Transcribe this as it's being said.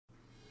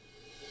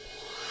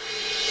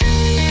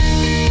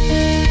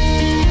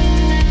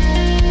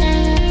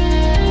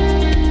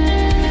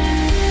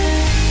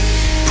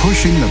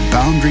pushing the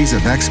boundaries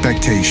of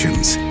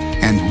expectations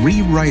and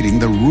rewriting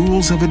the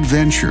rules of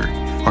adventure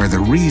are the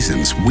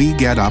reasons we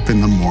get up in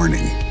the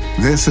morning.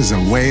 This is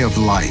a way of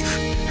life,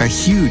 a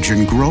huge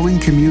and growing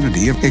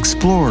community of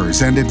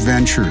explorers and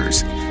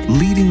adventurers,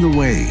 leading the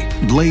way,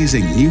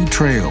 blazing new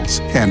trails,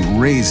 and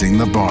raising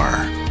the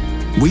bar.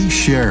 We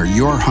share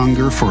your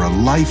hunger for a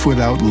life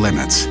without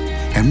limits,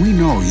 and we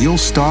know you'll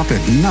stop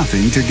at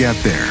nothing to get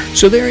there.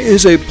 So there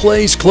is a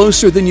place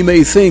closer than you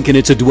may think, and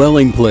it's a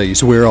dwelling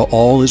place where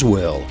all is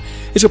well.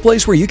 It's a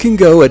place where you can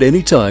go at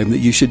any time that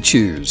you should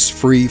choose,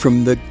 free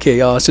from the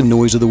chaos and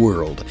noise of the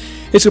world.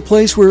 It's a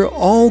place where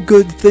all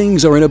good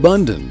things are in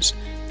abundance.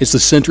 It's the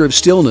center of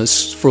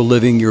stillness for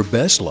living your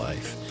best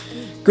life.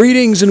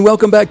 Greetings and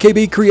welcome back,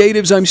 KB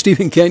Creatives. I'm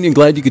Stephen Kenyon.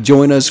 Glad you could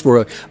join us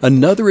for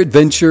another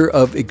adventure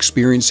of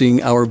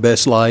experiencing our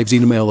best lives.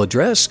 Email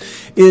address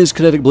is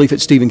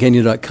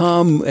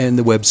kineticbelief@stephenkenyon.com, and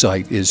the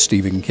website is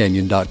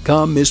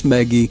stephenkenyon.com. Miss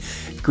Maggie,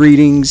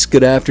 greetings,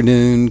 good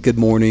afternoon, good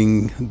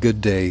morning,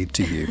 good day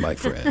to you, my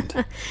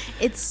friend.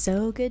 It's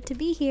so good to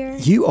be here.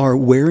 You are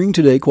wearing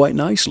today quite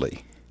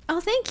nicely. Oh,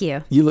 thank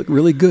you. You look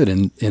really good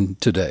in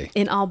today.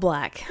 In all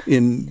black.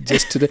 In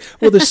just today.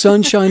 Well, the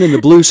sunshine and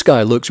the blue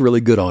sky looks really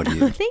good on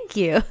you. Thank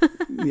you.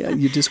 Yeah,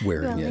 you're just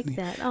wearing it. Like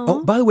that.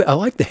 Oh, by the way, I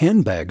like the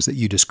handbags that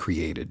you just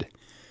created.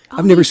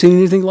 I've never seen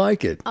anything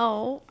like it.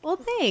 Oh, well,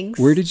 thanks.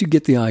 Where did you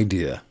get the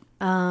idea?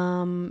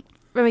 From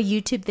a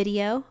YouTube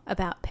video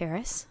about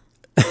Paris.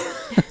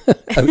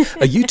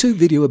 A YouTube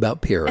video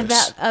about Paris.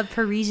 About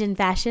Parisian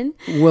fashion.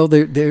 Well,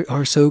 they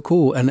are so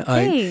cool, and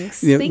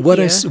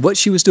Thanks. What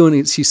she was doing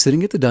is she's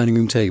sitting at the dining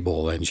room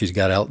table, and she's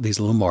got out these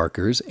little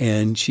markers,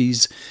 and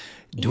she's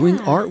doing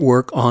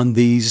artwork on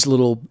these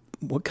little.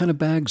 What kind of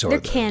bags are They're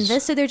those?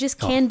 canvas, so they're just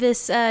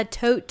canvas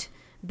tote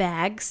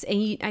bags,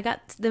 and I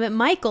got them at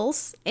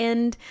Michael's,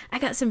 and I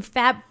got some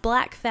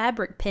black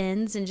fabric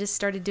pens, and just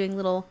started doing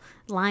little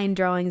line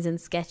drawings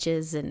and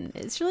sketches, and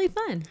it's really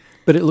fun.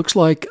 But it looks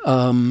like,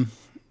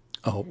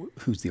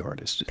 who's the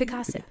artist?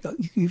 Picasso.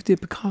 You did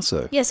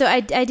Picasso. Yeah, so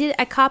I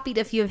copied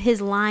a few of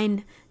his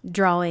line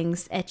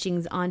drawings,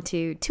 etchings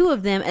onto two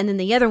of them, and then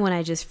the other one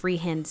I just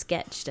freehand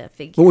sketched a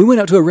figure. Well, we went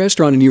out to a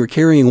restaurant and you were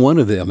carrying one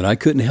of them, and I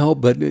couldn't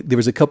help but there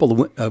was a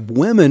couple of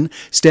women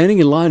standing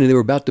in line, and they were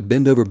about to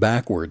bend over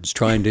backwards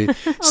trying to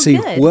see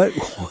what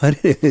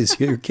it is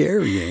you're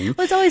carrying.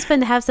 Well, it's always fun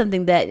to have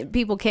something that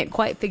people can't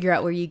quite figure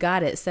out where you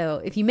got it, so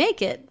if you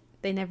make it,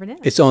 they never know.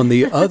 It's on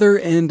the other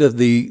end of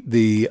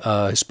the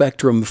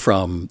spectrum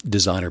from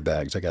designer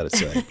bags, I got to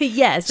say.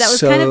 Yes, that was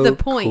so kind of the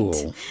point.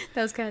 Cool.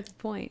 That was kind of the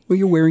point. Well,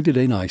 you're wearing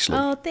today nicely.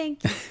 Oh,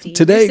 thank you, Steve.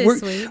 Today, You're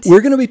so sweet.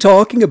 we're going to be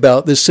talking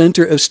about the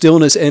center of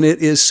stillness, and it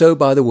is so,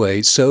 by the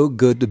way, so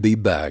good to be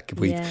back.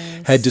 We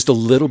had just a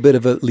little bit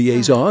of a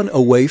liaison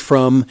away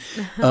from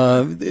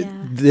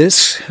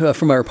this,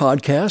 from our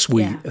podcast.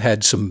 We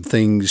had some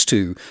things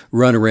to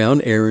run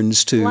around,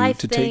 errands to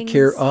take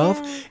care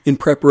of in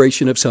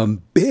preparation of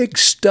some big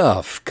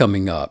stuff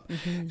coming up.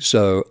 Mm-hmm.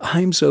 So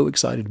I'm so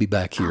excited to be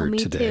back here me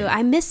today. Too.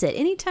 I miss it.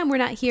 Anytime we're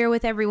not here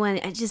with everyone,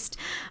 I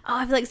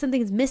feel like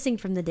something's missing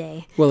from the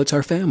day. Well, it's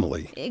our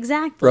family.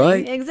 Exactly.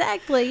 Right?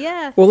 Exactly,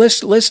 yeah. Well,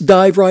 let's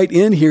dive right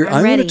in here. I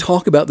want ready. to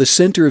talk about the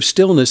center of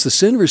stillness. The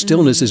center of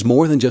stillness is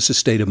more than just a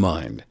state of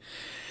mind.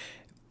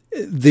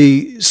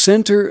 The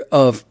center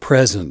of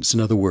presence, in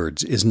other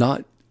words, it's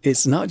not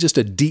just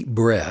a deep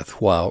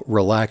breath while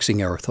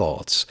relaxing our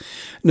thoughts.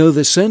 No,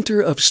 the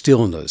center of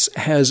stillness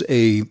has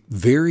a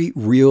very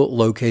real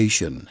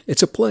location.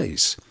 It's a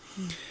place.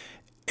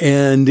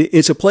 And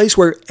it's a place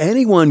where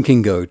anyone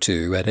can go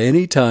to at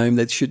any time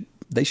that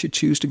they should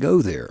choose to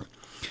go there.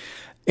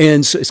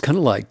 And so it's kind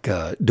of like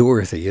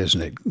Dorothy,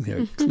 isn't it?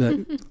 You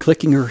know,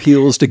 clicking her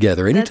heels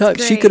together. Anytime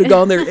she could have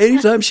gone there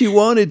anytime she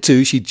wanted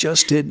to, she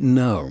just didn't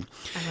know.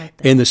 I like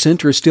that. And the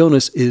center of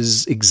stillness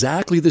is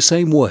exactly the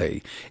same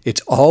way.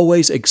 It's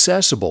always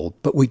accessible,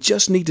 but we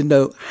just need to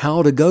know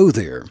how to go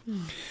there.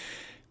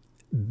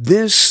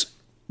 This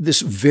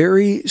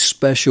very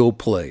special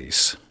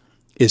place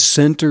is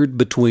centered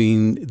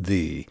between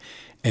the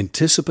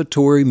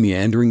anticipatory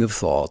meandering of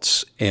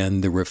thoughts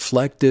and the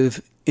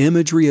reflective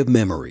imagery of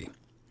memory.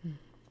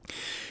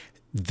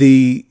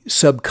 The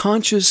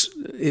subconscious,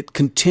 it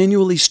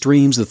continually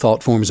streams the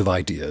thought forms of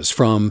ideas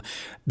from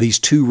these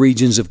two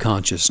regions of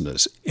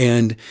consciousness.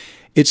 And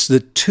it's the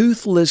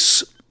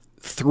toothless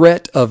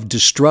threat of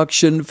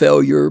destruction,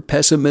 failure,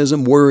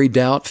 pessimism, worry,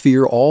 doubt,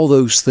 fear, all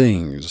those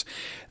things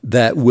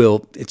that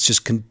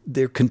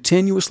they're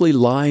continuously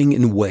lying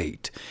in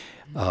wait,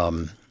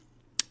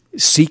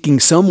 seeking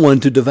someone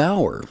to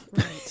devour,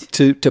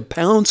 to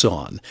pounce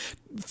on,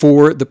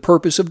 for the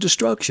purpose of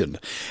destruction.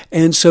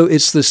 And so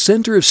it's the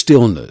center of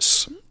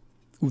stillness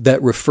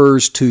that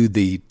refers to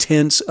the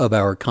tense of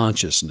our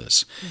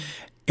consciousness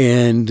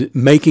and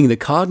making the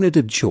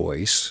cognitive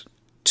choice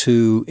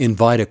to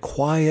invite a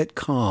quiet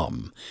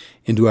calm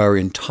into our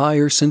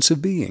entire sense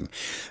of being.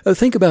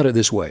 Think about it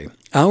this way.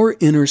 Our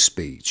inner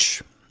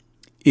speech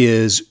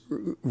is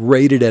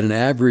rated at an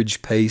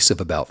average pace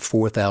of about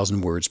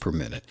 4,000 words per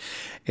minute.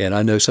 And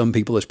I know some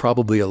people, it's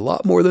probably a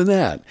lot more than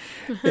that.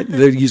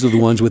 They're usually the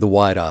ones with the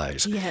wide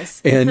eyes.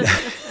 Yes. And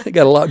they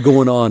got a lot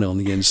going on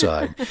the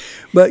inside.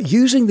 But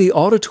using the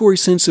auditory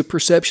sense of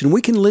perception,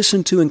 we can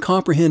listen to and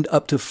comprehend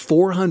up to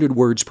 400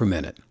 words per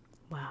minute.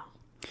 Wow.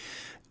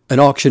 An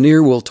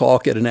auctioneer will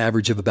talk at an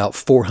average of about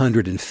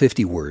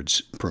 450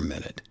 words per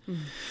minute.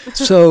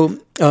 So,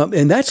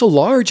 and that's a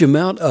large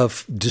amount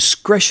of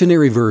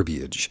discretionary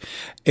verbiage,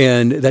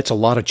 and that's a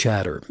lot of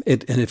chatter.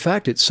 And in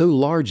fact, it's so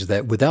large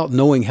that without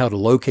knowing how to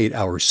locate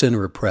our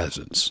center of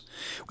presence,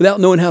 without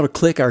knowing how to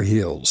click our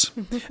heels,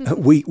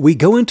 we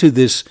go into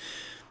this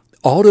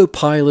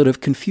autopilot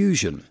of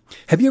confusion.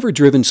 Have you ever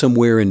driven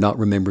somewhere and not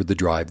remembered the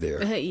drive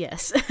there?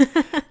 Yes.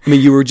 I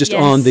mean, you were just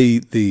Yes. on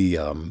the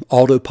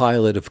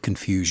autopilot of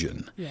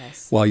confusion,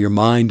 Yes. while your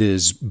mind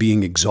is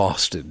being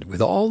exhausted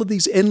with all of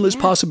these endless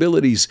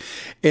possibilities,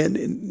 and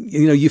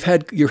you know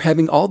you're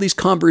having all these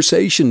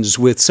conversations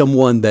with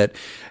someone that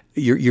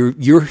you're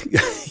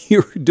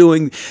you're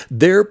doing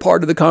their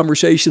part of the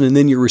conversation, and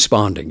then you're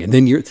responding, and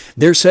then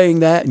they're saying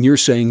that, and you're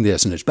saying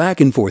this, and it's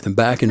back and forth,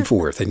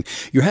 and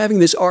you're having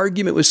this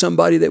argument with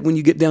somebody that when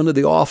you get down to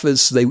the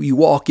office, you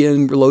walk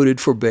in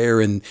loaded for bear,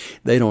 and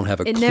they don't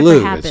have a clue.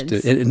 Never happens.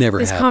 It never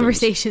happens. These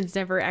conversations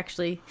never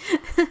actually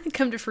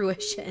come to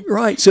fruition.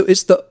 Right. So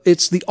it's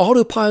the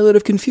autopilot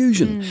of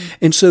confusion.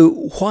 And so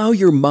while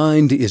your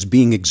mind is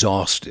being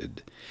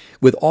exhausted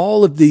with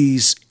all of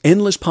these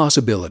endless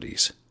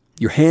possibilities,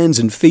 your hands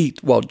and feet,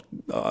 while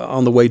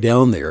on the way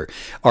down there,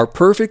 are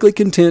perfectly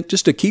content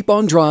just to keep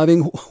on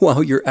driving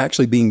while you're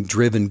actually being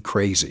driven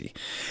crazy.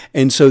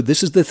 And so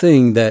this is the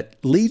thing that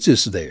leads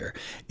us there,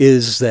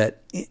 is that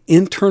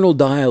internal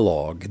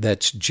dialogue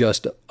that's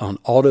just on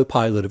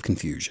autopilot of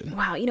confusion.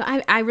 Wow,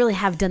 I really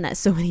have done that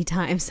so many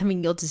times. I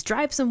mean, you'll just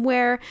drive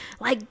somewhere,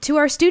 like to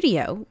our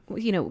studio,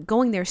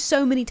 going there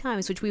so many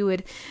times, which we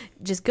would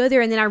just go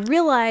there, and then I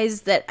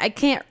realized that I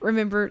can't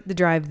remember the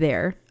drive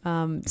there.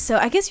 So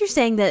I guess you're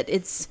saying that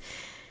it's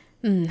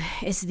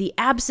the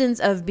absence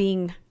of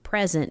being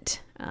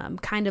present,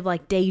 kind of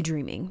like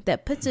daydreaming,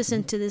 that puts us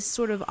into this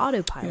sort of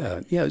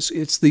autopilot. Yeah,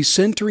 it's the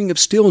centering of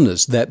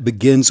stillness that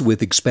begins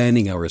with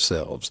expanding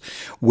ourselves,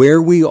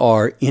 where we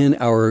are in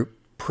our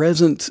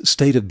present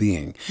state of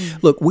being.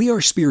 Look, we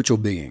are spiritual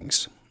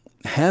beings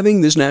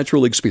having this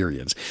natural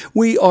experience.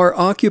 We are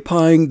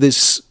occupying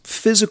this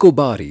physical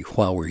body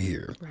while we're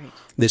here, Right.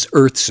 this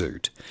earth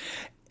suit.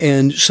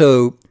 And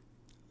so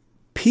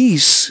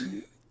peace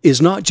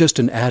is not just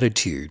an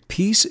attitude.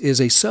 Peace is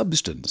a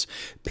substance.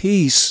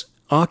 Peace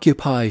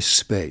occupies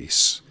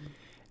space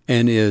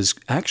and is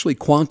actually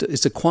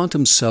it's a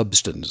quantum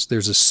substance.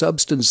 There's a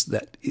substance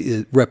that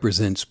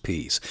represents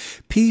peace.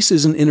 Peace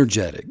is an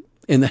energetic,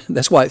 and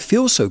that's why it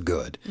feels so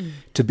good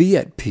to be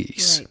at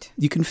peace. Right.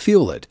 You can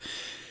feel it.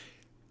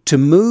 To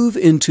move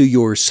into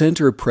your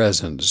center of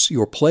presence,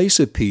 your place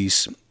of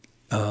peace,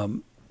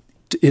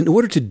 in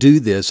order to do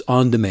this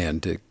on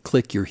demand, to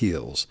click your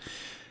heels,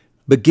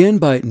 begin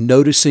by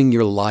noticing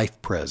your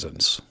life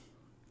presence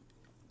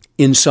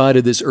inside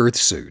of this earth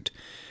suit,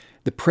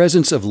 the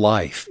presence of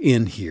life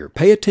in here.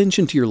 Pay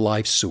attention to your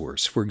life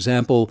source. For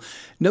example,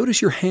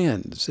 notice your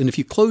hands. And if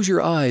you close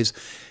your eyes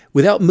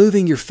without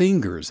moving your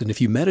fingers, and if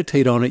you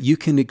meditate on it, you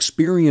can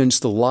experience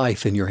the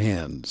life in your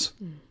hands.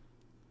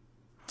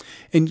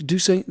 And do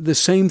the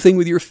same thing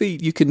with your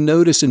feet. You can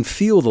notice and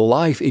feel the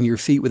life in your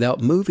feet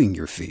without moving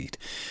your feet.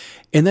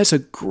 And that's a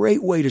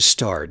great way to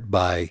start,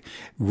 by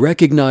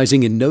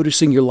recognizing and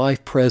noticing your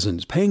life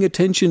presence, paying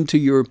attention to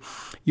your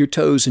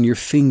toes and your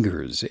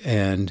fingers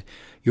and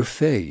your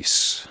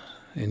face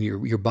and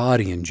your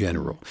body in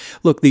general.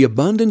 Look, the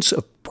abundance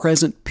of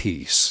present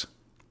peace,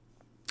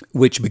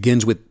 which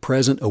begins with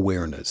present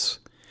awareness,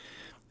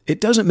 it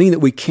doesn't mean that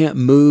we can't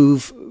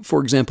move,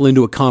 for example,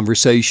 into a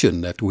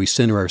conversation after we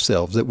center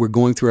ourselves, that we're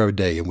going through our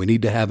day and we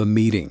need to have a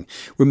meeting.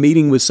 We're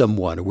meeting with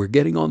someone, or we're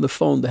getting on the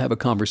phone to have a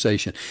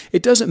conversation.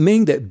 It doesn't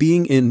mean that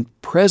being in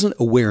present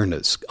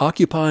awareness,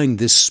 occupying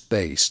this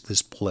space,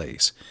 this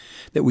place,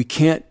 that we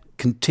can't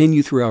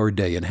continue through our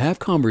day and have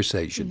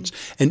conversations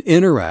and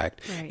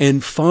interact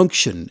and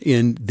function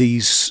in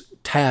these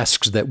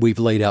tasks that we've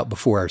laid out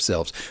before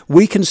ourselves.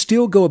 We can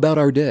still go about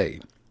our day.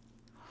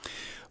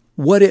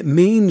 What it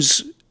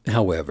means,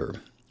 however,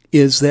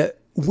 is that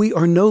we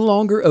are no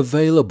longer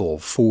available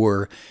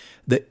for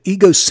the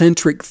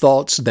egocentric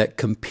thoughts that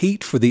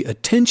compete for the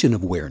attention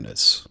of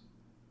awareness.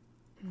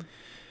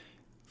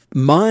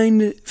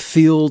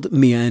 Mind-filled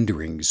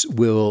meanderings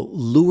will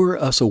lure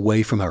us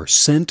away from our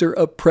center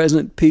of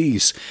present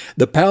peace.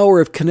 The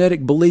power of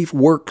kinetic belief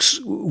works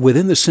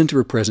within the center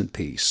of present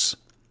peace.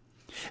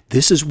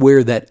 This is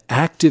where that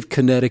active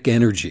kinetic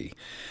energy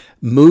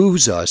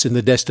moves us in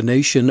the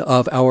destination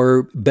of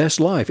our best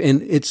life.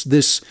 And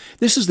this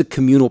is the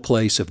communal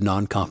place of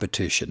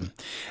non-competition.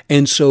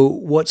 And so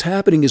what's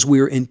happening is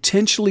we're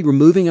intentionally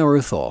removing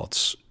our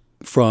thoughts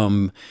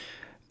from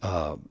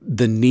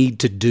the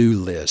need-to-do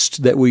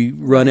list that we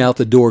run out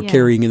the door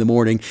carrying in the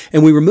morning.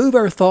 And we remove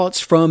our thoughts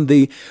from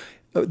the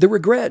The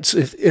regrets,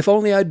 if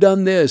only I'd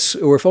done this,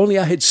 or if only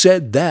I had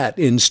said that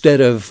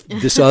instead of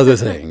this other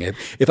thing.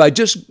 If I'd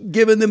just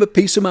given them a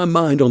piece of my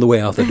mind on the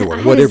way out the door,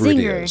 whatever it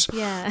is.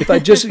 Yeah. If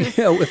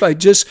I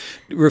just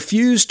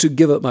refused to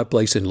give up my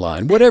place in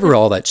line, whatever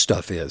all that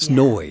stuff is,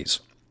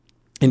 noise.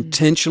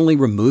 Intentionally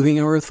removing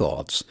our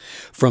thoughts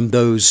from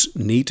those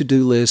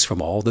need-to-do lists,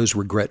 from all those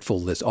regretful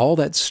lists, all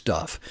that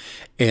stuff.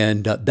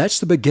 And that's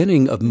the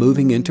beginning of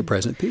moving into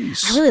present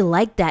peace. I really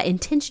like that,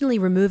 intentionally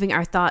removing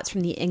our thoughts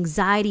from the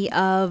anxiety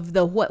of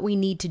the what we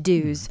need to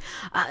do's.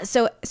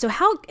 So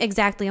how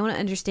exactly, I want to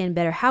understand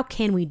better, how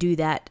can we do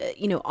that,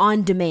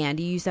 on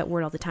demand? You use that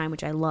word all the time,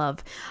 which I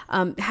love.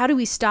 How do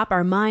we stop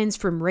our minds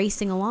from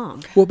racing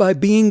along? Well, by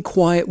being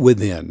quiet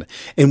within.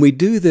 And we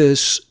do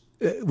this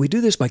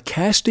by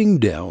casting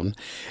down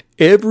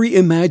every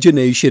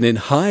imagination and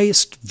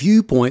highest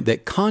viewpoint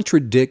that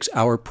contradicts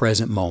our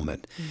present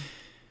moment.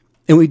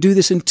 And we do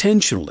this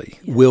intentionally,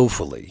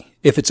 willfully.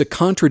 If it's a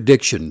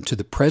contradiction to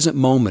the present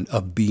moment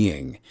of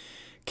being,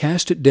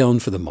 cast it down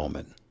for the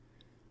moment.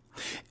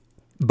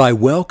 By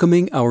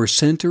welcoming our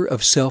center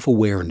of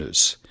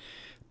self-awareness,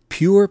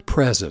 pure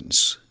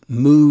presence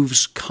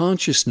moves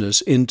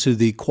consciousness into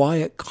the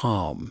quiet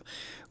calm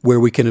where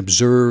we can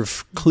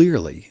observe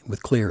clearly,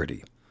 with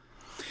clarity.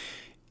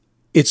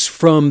 It's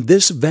from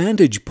this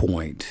vantage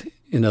point,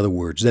 in other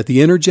words, that the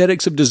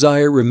energetics of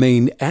desire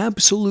remain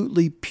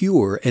absolutely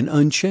pure and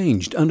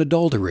unchanged,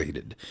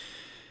 unadulterated.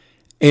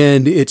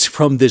 And it's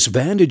from this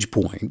vantage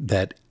point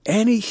that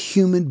any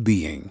human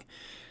being,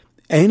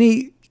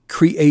 any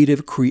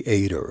creative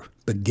creator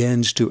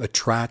begins to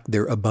attract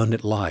their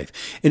abundant life.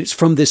 And it's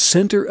from this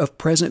center of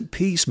present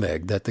peace,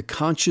 Meg, that the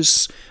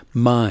conscious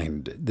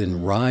mind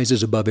then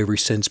rises above every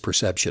sense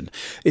perception.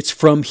 It's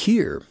from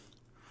here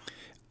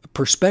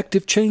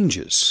perspective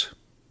changes,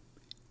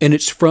 and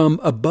it's from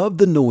above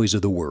the noise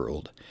of the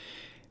world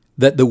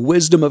that the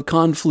wisdom of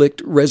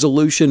conflict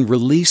resolution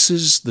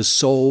releases the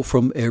soul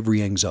from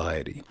every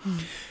anxiety.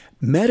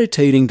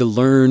 Meditating to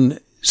learn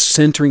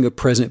centering of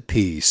present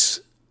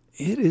peace,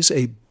 it is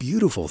a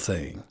beautiful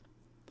thing,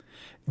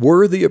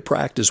 worthy of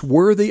practice,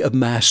 worthy of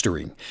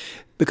mastering,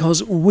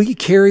 because we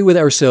carry with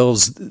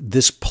ourselves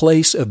this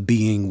place of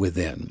being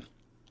within.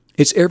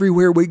 It's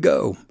everywhere we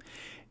go.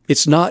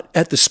 It's not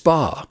at the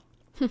spa.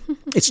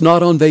 It's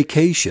not on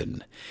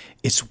vacation.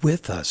 It's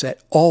with us at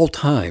all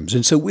times.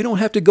 And so we don't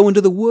have to go into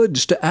the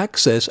woods to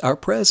access our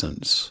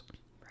presence.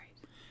 Right.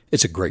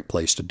 It's a great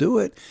place to do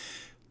it,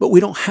 but we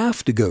don't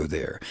have to go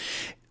there.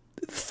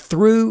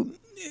 Through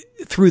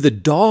the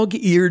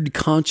dog-eared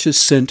conscious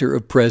center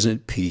of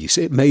present peace,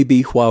 it may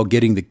be while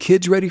getting the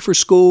kids ready for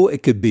school.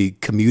 It could be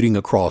commuting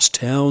across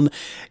town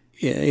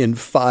in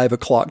 5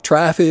 o'clock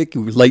traffic,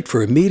 late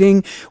for a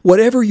meeting,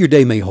 whatever your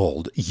day may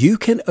hold, you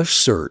can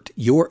assert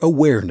your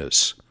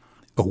awareness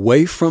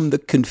away from the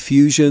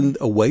confusion,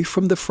 away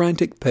from the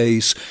frantic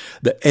pace,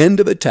 the end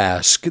of a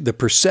task, the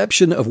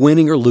perception of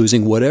winning or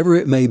losing, whatever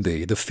it may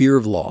be, the fear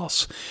of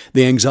loss,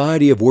 the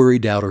anxiety of worry,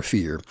 doubt, or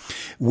fear.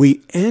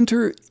 We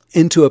enter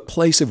into a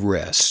place of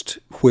rest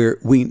where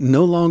we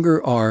no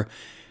longer are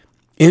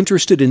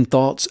interested in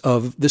thoughts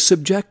of the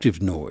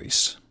subjective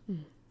noise.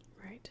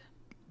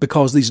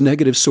 Because these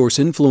negative source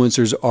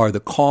influencers are the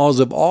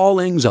cause of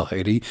all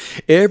anxiety,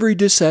 every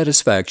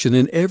dissatisfaction,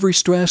 and every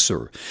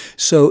stressor.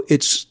 So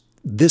it's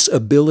this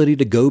ability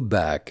to go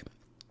back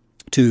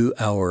to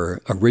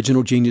our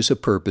original genius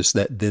of purpose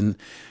that then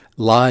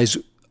lies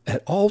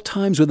at all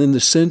times within the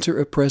center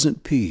of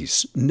present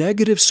peace.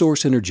 Negative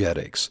source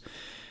energetics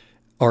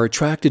are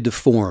attracted to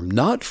form,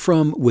 not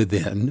from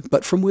within,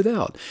 but from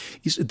without.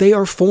 They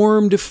are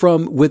formed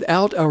from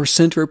without our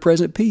center of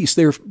present peace.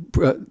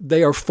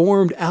 They are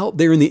formed out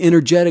there in the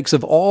energetics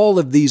of all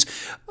of these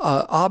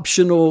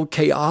optional,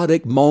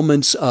 chaotic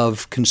moments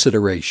of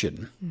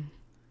consideration.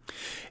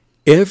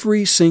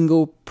 Every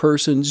single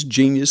person's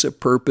genius of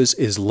purpose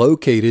is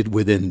located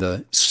within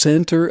the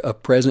center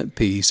of present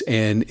peace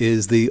and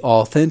is the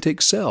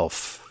authentic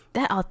self.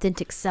 That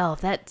authentic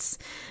self, that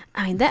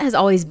has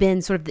always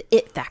been sort of the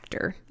it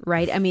factor,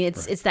 right? I mean,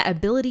 it's that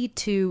ability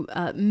to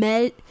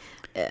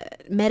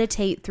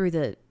meditate through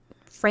the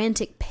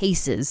frantic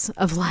paces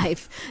of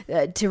life,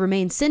 to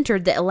remain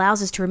centered, that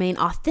allows us to remain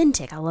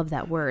authentic. I love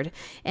that word.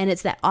 And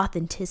it's that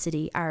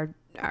authenticity, our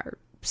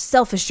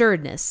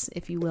self-assuredness,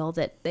 if you will,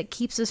 that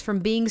keeps us from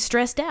being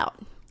stressed out.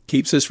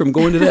 Keeps us from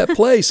going to that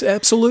place.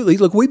 Absolutely.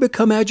 Look, we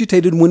become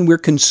agitated when we're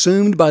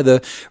consumed by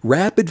the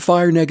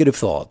rapid-fire negative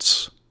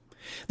thoughts.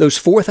 Those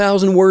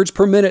 4,000 words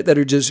per minute that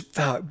are just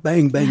bang,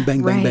 bang, bang,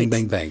 bang, Right. bang,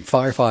 bang, bang,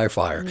 fire, fire,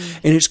 fire.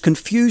 And it's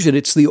confusion.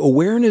 It's the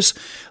awareness.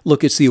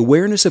 Look, it's the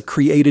awareness of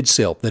created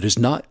self that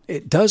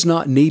it does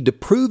not need to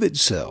prove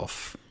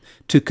itself,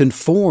 to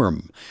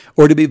conform,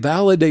 or to be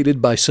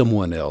validated by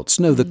someone else.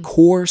 No, the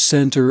core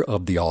center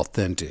of the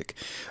authentic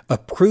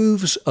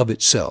approves of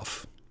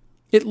itself.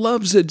 It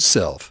loves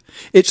itself.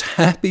 It's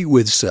happy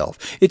with self.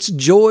 It's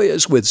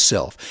joyous with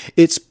self.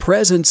 Its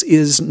presence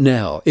is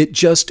now. It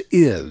just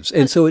is.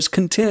 And so it's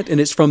content, and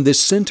it's from this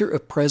center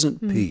of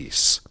present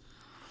peace.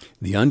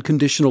 The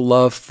unconditional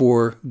love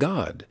for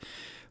God,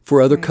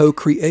 for other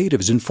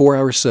co-creatives, and for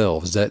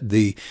ourselves, that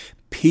the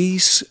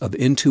peace of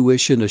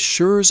intuition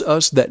assures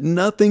us that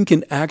nothing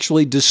can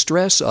actually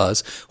distress us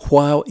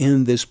while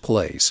in this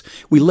place.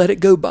 We let it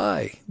go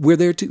by. We're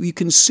there to, you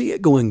can see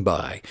it going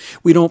by.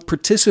 We don't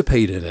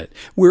participate in it.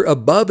 We're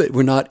above it.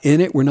 We're not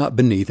in it. We're not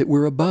beneath it.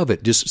 We're above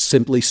it, just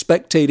simply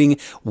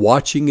spectating,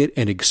 watching it,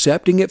 and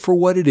accepting it for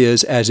what it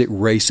is as it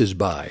races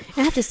by.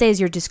 I have to say, as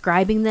you're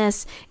describing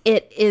this,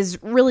 it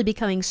is really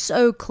becoming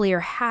so clear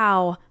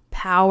how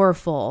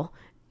powerful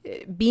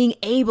being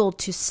able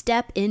to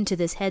step into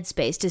this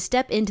headspace, to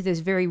step into this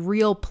very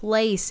real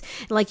place,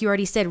 like you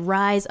already said,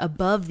 rise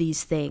above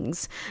these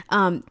things,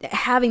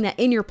 having that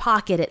in your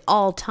pocket at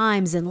all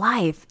times in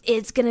life,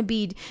 it's going to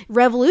be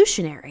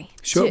revolutionary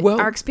to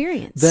our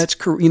experience. That's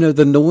correct.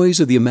 The noise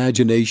of the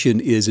imagination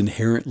is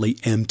inherently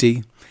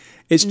empty.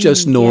 It's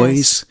just noise.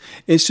 Yes.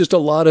 It's just a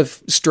lot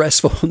of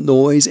stressful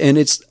noise, and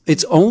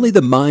it's only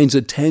the mind's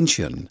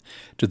attention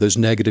to those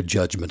negative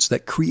judgments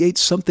that creates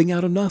something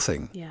out of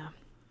nothing. Yeah.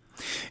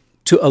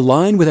 To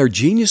align with our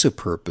genius of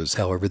purpose,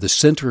 however, the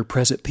center of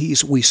present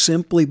peace, we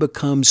simply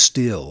become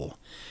still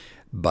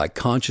by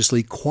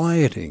consciously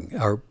quieting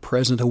our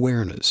present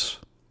awareness.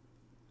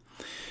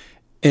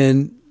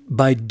 And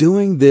by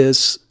doing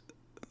this,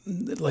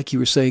 like you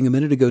were saying a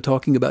minute ago,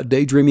 talking about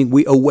daydreaming,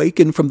 we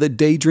awaken from the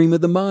daydream of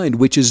the mind,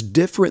 which is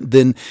different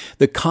than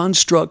the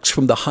constructs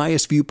from the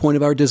highest viewpoint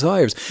of our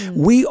desires.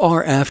 We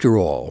are, after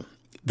all,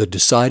 the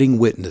deciding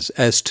witness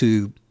as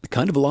to the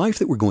kind of life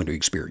that we're going to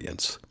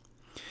experience.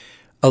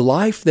 A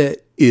life that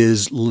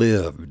is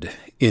lived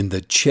in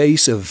the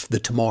chase of the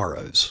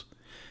tomorrows,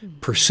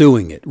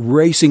 pursuing it,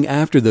 racing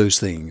after those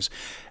things,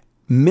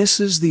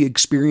 misses the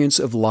experience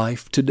of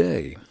life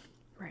today.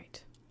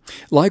 Right.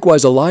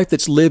 Likewise, a life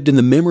that's lived in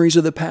the memories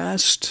of the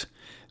past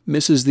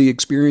misses the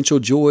experiential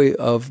joy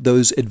of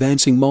those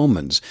advancing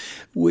moments.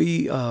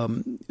 We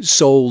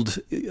sold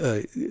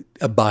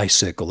a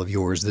bicycle of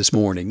yours this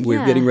morning.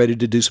 We're getting ready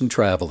to do some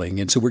traveling,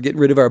 and so we're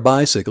getting rid of our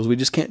bicycles. We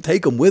just can't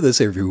take them with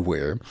us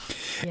everywhere.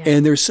 Yeah.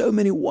 And there's so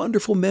many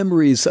wonderful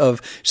memories of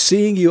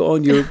seeing you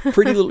on your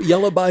pretty little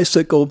yellow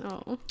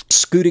bicycle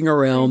scooting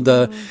around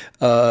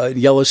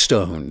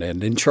Yellowstone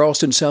and in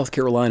Charleston, South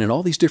Carolina, and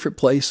all these different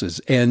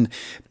places.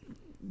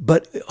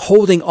 But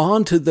holding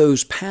on to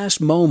those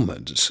past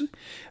moments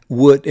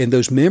and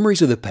those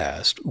memories of the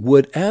past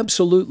would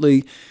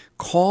absolutely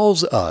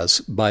cause us,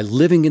 by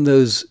living in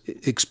those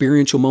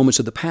experiential moments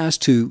of the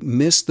past, to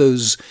miss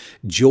those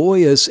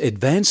joyous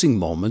advancing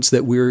moments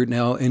that we're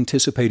now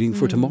anticipating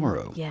for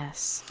tomorrow.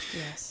 Yes,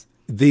 yes.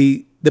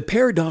 The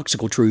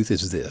paradoxical truth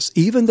is this: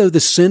 even though the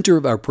center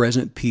of our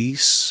present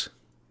peace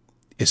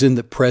is in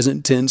the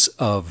present tense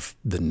of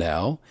the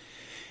now,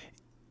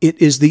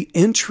 it is the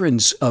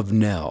entrance of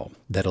now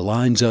that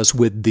aligns us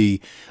with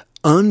the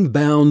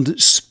unbound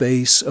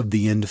space of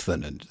the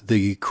infinite,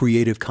 the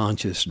creative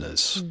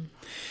consciousness.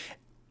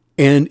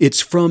 And it's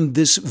from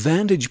this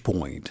vantage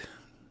point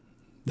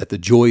that the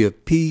joy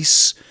of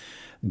peace,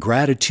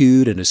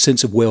 gratitude, and a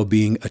sense of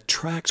well-being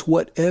attracts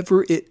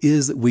whatever it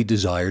is that we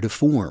desire to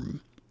form.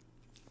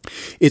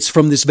 It's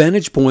from this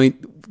vantage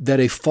point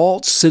that a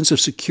false sense of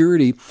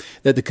security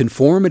that the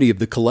conformity of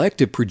the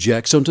collective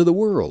projects onto the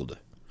world,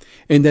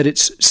 and that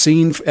it's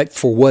seen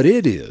for what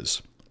it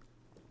is.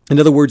 In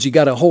other words, you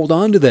got to hold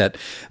on to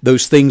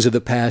those things of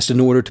the past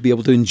in order to be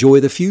able to enjoy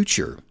the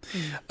future.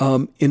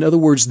 In other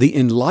words, the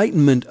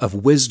enlightenment of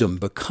wisdom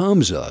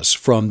becomes us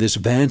from this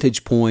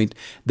vantage point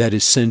that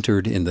is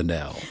centered in the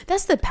now.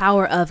 That's the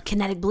power of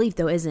kinetic belief,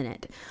 though, isn't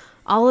it?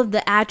 All of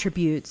the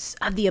attributes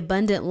of the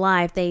abundant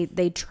life,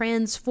 they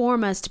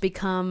transform us to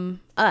become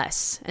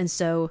us. And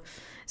so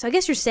I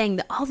guess you're saying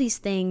that all these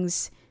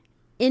things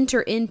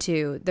enter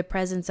into the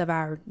presence of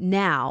our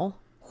now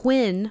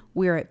when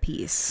we're at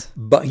peace.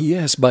 But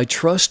yes, by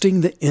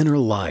trusting the inner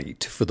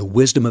light for the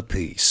wisdom of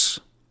peace,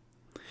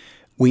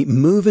 we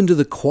move into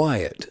the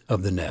quiet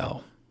of the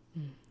now.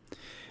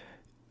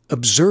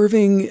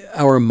 Observing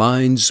our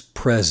mind's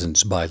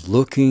presence by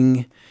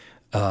looking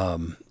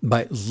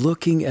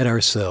at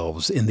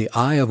ourselves in the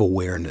eye of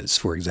awareness,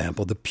 for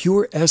example, the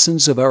pure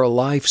essence of our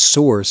life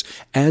source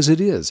as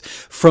it is.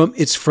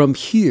 It's from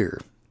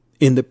here,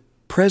 in the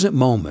present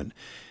moment,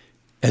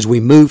 as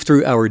we move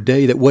through our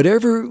day, that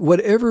whatever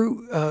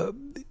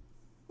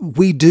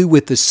we do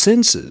with the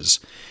senses,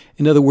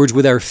 in other words,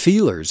 with our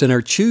feelers and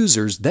our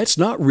choosers, that's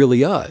not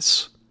really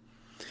us.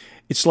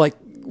 It's like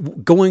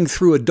going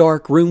through a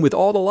dark room with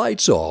all the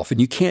lights off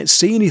and you can't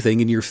see anything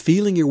and you're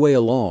feeling your way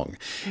along.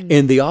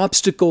 And the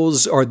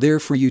obstacles are there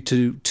for you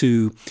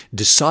to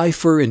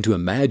decipher and to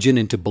imagine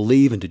and to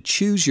believe and to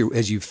choose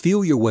as you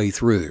feel your way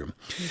through.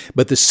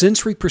 But the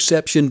sensory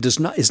perception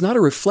is not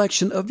a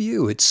reflection of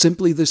you. It's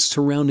simply the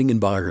surrounding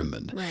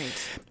environment. Right.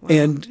 Wow.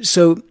 And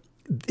so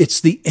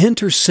it's the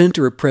inner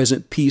center of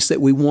present peace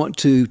that we want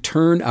to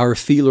turn our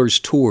feelers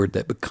toward,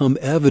 that become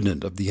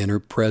evident of the inner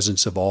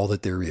presence of all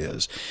that there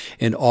is.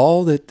 And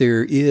all that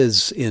there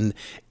is in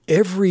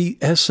every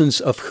essence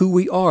of who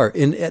we are.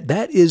 And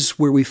that is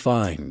where we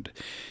find,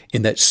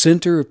 in that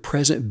center of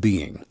present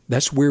being,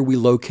 that's where we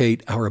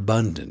locate our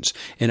abundance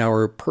and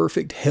our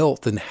perfect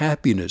health and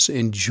happiness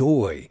and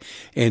joy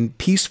and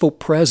peaceful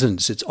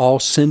presence. It's all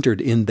centered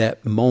in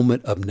that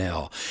moment of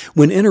now.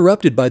 When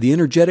interrupted by the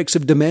energetics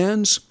of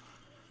demands,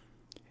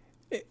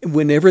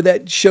 whenever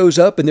that shows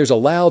up and there's a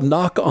loud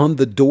knock on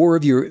the door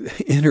of your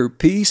inner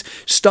peace,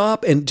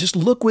 stop and just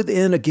look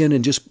within again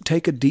and just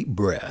take a deep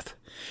breath.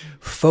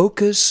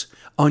 Focus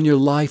on your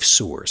life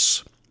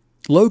source.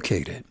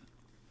 Locate it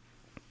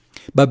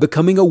by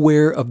becoming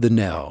aware of the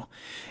now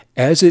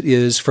as it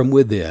is from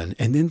within,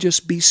 and then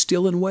just be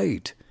still and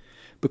wait,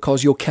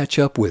 because you'll catch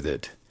up with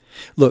it.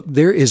 Look,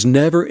 there is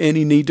never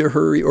any need to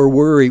hurry or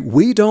worry.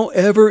 We don't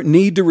ever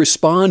need to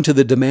respond to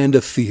the demand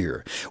of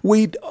fear.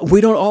 We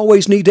don't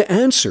always need to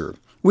answer.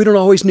 We don't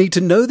always need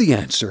to know the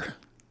answer.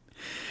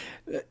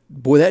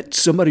 Boy, that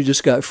somebody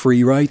just got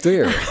free right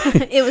there.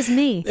 It was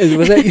me.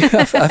 Was that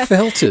you? I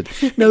felt it.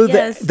 No,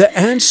 Yes. the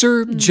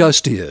answer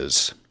just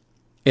is.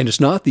 And it's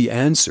not the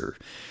answer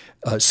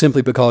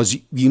simply because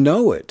you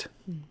know it,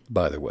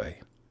 by the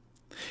way.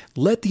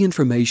 Let the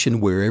information,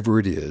 wherever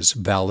it is,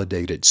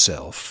 validate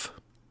itself.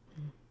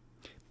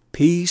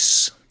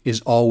 Peace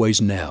is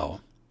always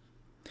now.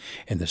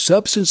 And the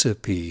substance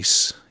of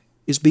peace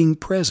is being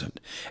present,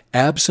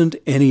 absent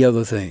any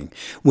other thing.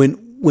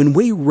 When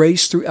we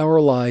race through our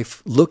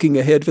life looking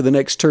ahead for the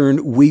next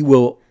turn, we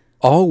will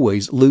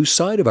always lose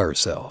sight of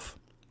ourselves.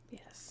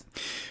 Yes.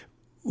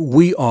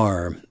 We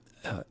are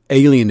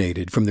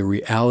alienated from the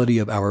reality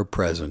of our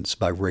presence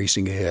by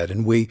racing ahead.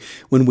 And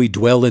when we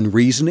dwell in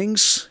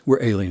reasonings,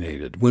 we're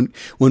alienated. When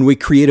we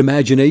create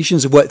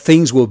imaginations of what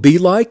things will be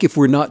like if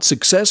we're not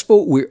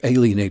successful, we're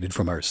alienated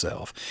from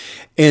ourselves.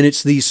 And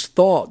it's these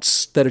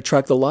thoughts that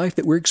attract the life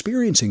that we're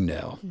experiencing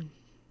now.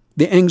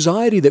 The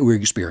anxiety that we're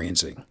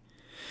experiencing.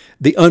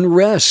 The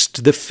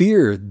unrest, the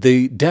fear,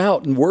 the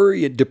doubt and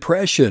worry and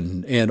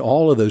depression and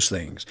all of those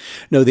things.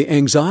 No, the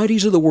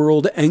anxieties of the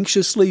world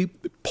anxiously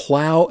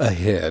plow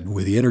ahead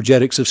with the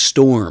energetics of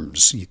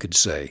storms, you could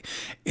say.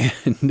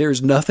 And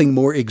there's nothing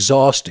more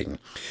exhausting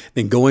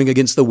than going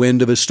against the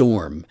wind of a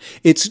storm.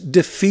 It's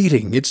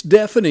defeating, it's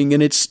deafening,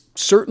 and it's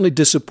certainly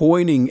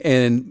disappointing,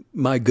 and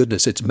my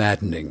goodness, it's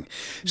maddening.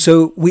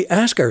 So we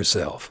ask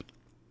yourself,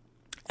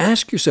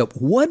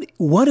 what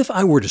if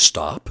I were to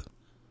stop?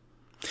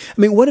 I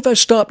mean, what if I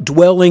stopped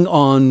dwelling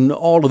on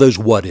all of those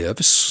what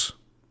ifs,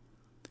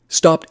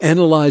 stopped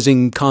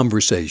analyzing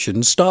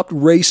conversations, stopped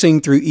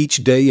racing through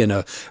each day in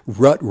a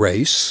rut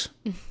race,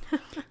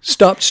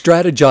 stopped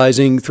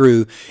strategizing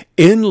through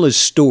endless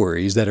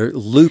stories that are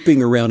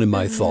looping around in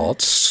my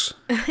thoughts?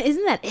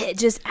 Isn't that it?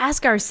 Just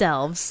ask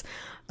ourselves,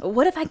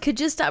 what if I could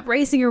just stop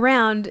racing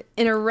around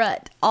in a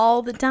rut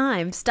all the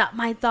time? Stop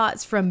my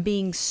thoughts from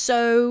being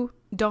so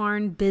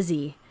darn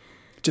busy.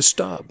 Just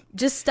stop.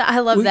 Just stop. I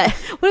love that.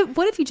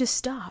 What if you just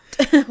stopped?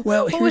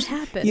 Well, what would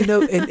happen?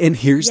 And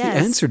here's the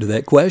Yes. answer to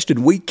that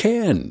question. We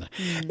can.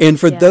 And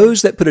for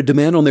those that put a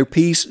demand on their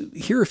peace,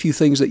 here are a few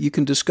things that you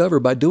can discover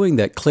by doing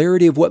that.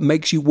 Clarity of what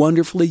makes you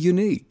wonderfully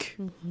unique.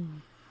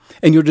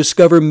 And you'll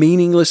discover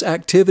meaningless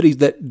activities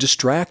that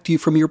distract you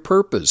from your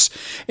purpose.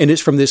 And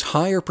it's from this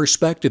higher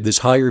perspective, this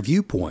higher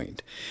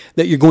viewpoint,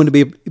 that you're going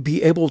to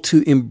be able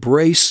to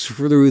embrace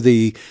through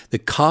the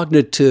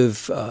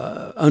cognitive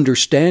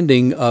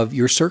understanding of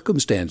your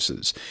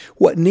circumstances,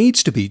 what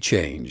needs to be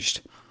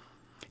changed.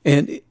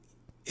 And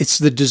it's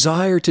the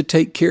desire to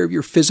take care of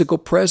your physical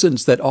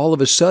presence that all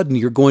of a sudden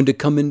you're going to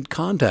come in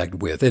contact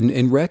with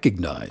and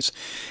recognize.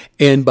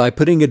 And by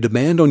putting a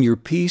demand on your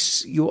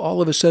peace, you'll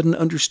all of a sudden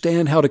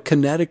understand how to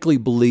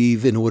kinetically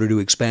believe in order to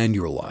expand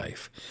your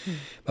life.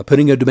 By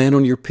putting a demand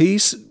on your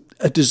peace,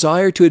 a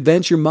desire to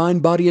advance your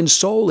mind, body, and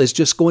soul is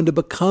just going to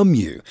become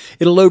you.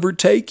 It'll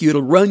overtake you.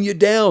 It'll run you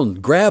down,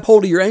 grab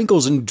hold of your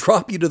ankles, and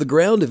drop you to the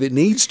ground if it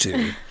needs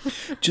to,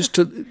 just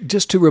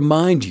to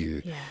remind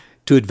you. Yeah.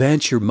 To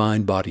advance your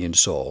mind, body, and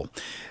soul.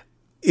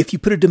 If you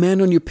put a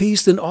demand on your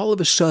peace, then all of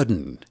a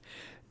sudden,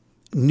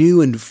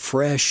 new and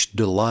fresh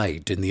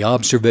delight in the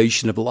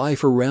observation of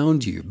life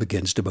around you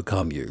begins to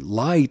become you.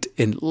 Light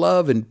and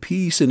love and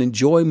peace and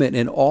enjoyment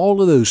and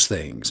all of those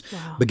things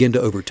begin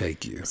to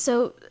overtake you.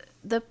 So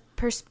the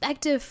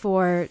perspective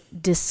for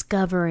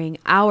discovering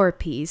our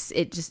peace,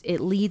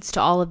 it leads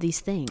to all of these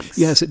things.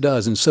 Yes, it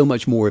does, and so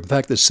much more. In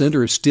fact, the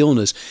center of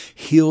stillness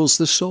heals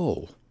the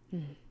soul.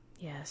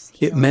 Yes.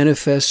 It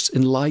manifests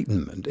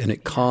enlightenment and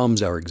it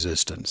calms our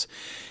existence.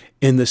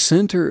 In the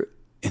center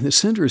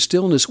of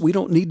stillness, we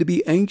don't need to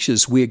be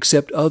anxious. We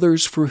accept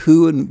others for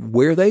who and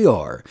where they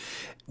are.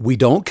 We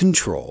don't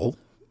control.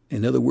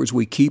 In other words,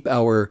 we keep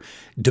our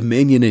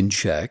dominion in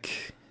check.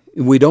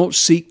 We don't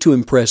seek to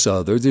impress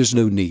others. There's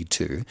no need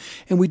to.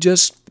 And we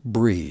just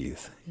breathe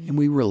and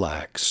we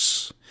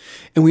relax.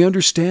 And we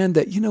understand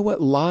that,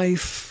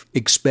 life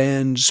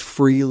expands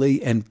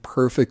freely and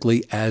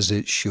perfectly as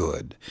it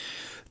should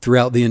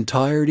throughout the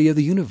entirety of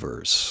the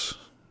universe.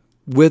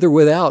 With or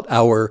without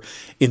our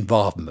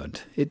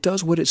involvement, it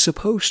does what it's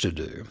supposed to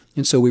do.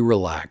 And so we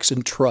relax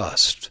and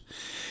trust.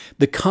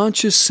 The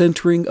conscious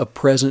centering of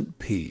present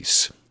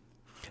peace.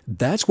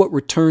 That's what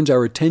returns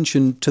our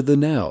attention to the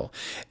now.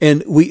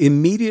 And we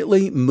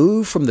immediately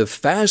move from the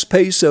fast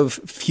pace of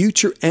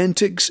future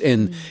antics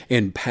and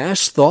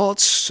past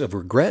thoughts of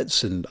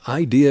regrets and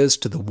ideas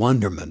to the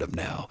wonderment of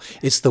now.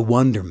 It's the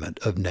wonderment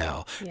of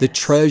now, the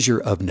treasure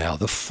of now,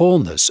 the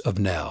fullness of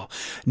now.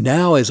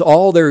 Now is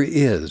all there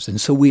is.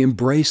 And so we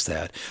embrace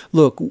that.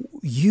 Look,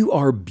 you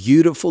are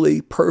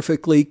beautifully,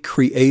 perfectly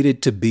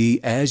created to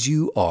be as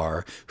you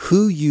are,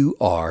 who you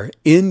are,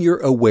 in your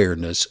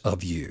awareness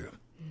of you.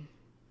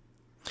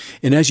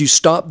 And as you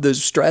stop the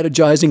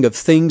strategizing of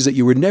things that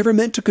you were never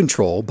meant to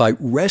control by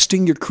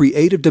resting your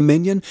creative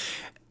dominion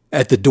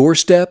at the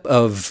doorstep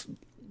of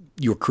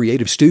your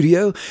creative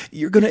studio,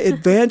 you're going to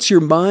advance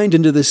your mind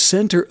into the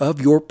center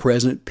of your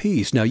present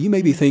peace. Now, you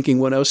may be thinking,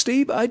 well, now,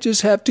 Steve, I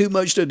just have too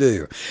much to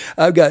do.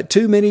 I've got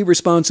too many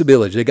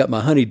responsibilities. I got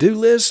my honey-do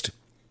list,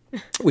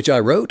 which I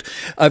wrote.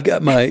 I've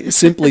got my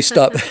simply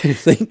stop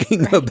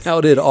thinking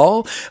about it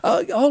all.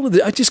 All of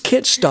it. I just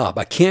can't stop.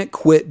 I can't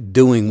quit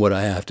doing what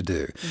I have to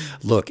do.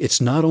 Look,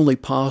 it's not only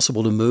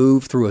possible to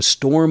move through a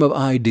storm of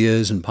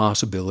ideas and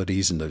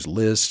possibilities and those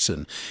lists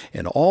and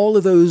all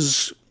of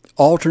those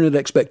alternate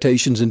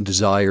expectations and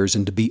desires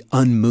and to be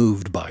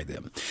unmoved by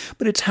them,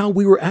 but it's how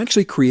we were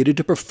actually created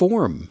to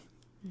perform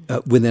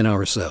within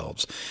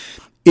ourselves.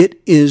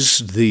 It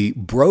is the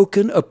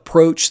broken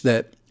approach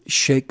that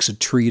shakes a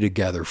tree to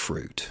gather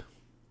fruit.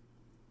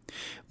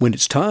 When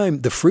it's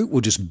time, the fruit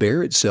will just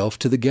bear itself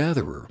to the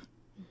gatherer.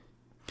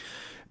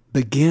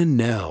 Begin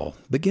now.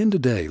 Begin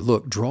today.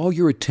 Look, draw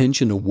your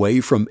attention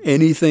away from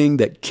anything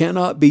that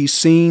cannot be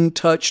seen,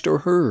 touched, or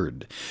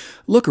heard.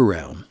 Look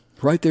around,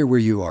 right there where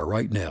you are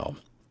right now.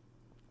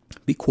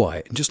 Be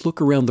quiet and just look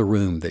around the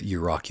room that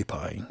you're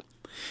occupying.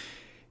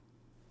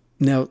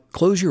 Now,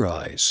 close your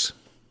eyes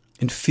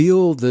and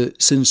feel the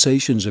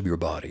sensations of your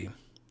body.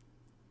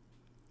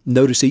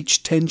 Notice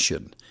each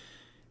tension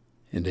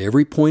and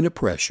every point of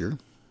pressure.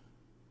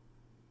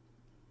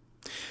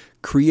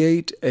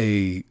 Create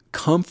a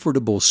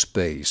comfortable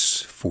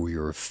space for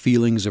your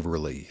feelings of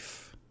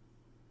relief.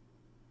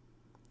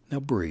 Now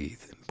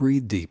breathe.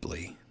 Breathe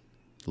deeply.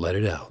 Let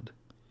it out.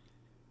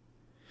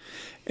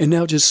 And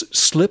now just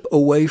slip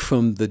away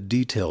from the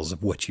details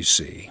of what you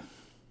see.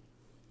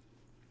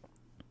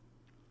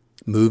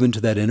 Move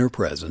into that inner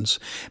presence.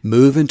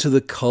 Move into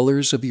the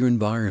colors of your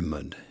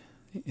environment.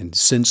 And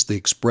sense the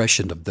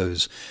expression of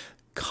those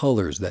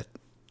colors that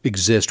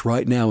exist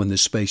right now in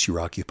this space you're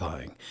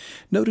occupying.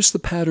 Notice the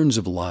patterns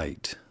of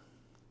light.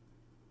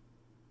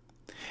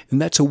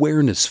 And that's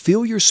awareness.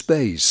 Fill your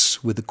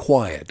space with the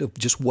quiet of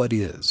just what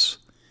is.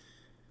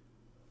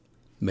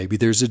 Maybe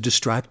there's a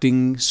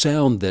distracting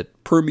sound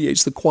that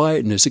permeates the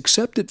quietness.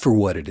 Accept it for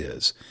what it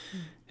is.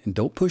 And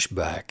don't push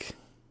back.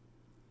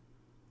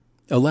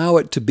 Allow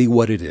it to be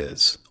what it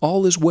is.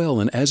 All is well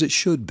and as it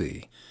should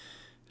be.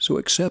 So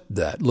accept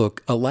that.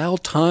 Look, allow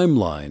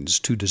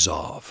timelines to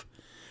dissolve.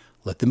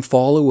 Let them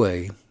fall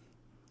away.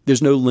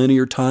 There's no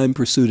linear time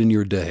pursuit in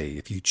your day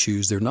if you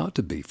choose there not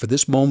to be. For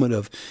this moment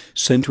of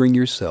centering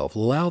yourself,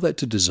 allow that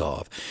to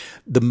dissolve.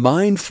 The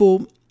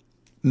mindful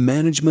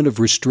management of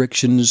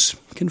restrictions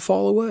can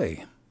fall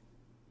away.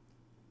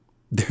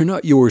 They're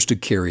not yours to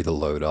carry the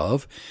load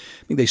of.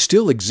 I mean, they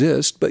still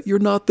exist, but you're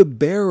not the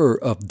bearer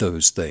of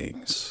those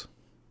things.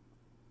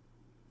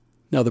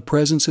 Now, the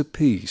presence of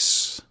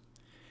peace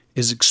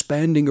is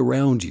expanding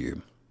around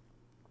you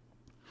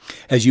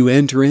as you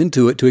enter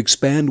into it to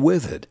expand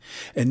with it.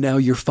 And now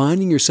you're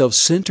finding yourself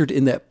centered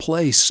in that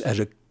place as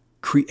a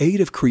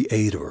creative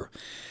creator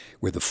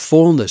where the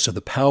fullness of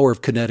the power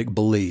of kinetic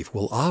belief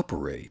will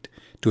operate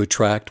to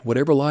attract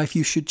whatever life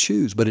you should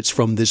choose. But it's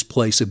from this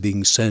place of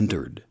being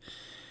centered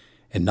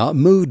and not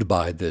moved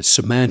by the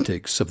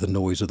semantics of the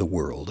noise of the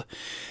world.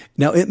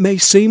 Now, it may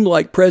seem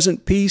like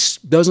present peace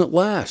doesn't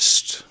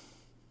last.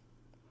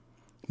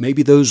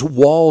 Maybe those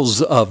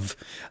walls of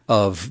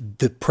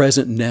the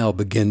present now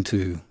begin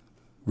to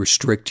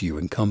restrict you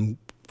and come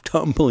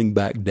tumbling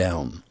back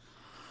down.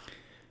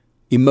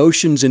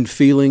 Emotions and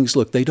feelings,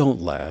 look, they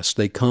don't last.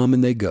 They come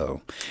and they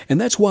go.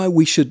 And that's why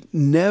we should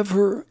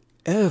never,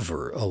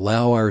 ever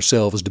allow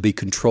ourselves to be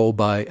controlled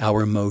by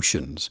our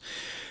emotions.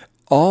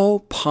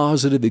 All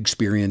positive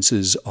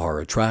experiences are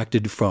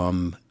attracted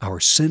from our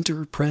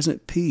center of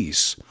present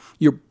peace.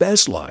 Your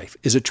best life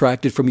is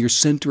attracted from your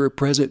center of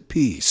present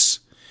peace.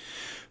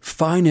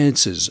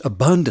 Finances,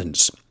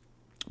 abundance,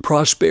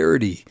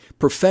 prosperity,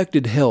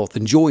 perfected health,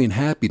 and joy and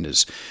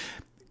happiness,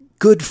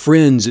 good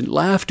friends and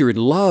laughter and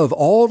love,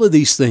 all of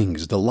these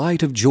things, the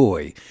light of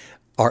joy,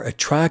 are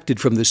attracted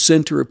from the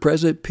center of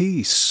present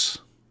peace.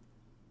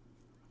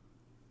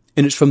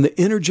 And it's from the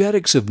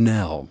energetics of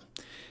now,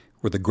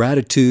 where the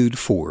gratitude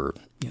for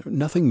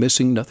nothing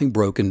missing, nothing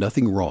broken,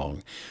 nothing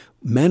wrong,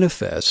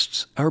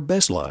 manifests our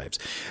best lives.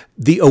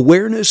 The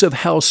awareness of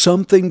how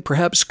something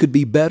perhaps could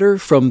be better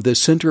from the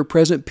center of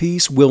present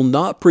peace will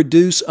not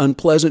produce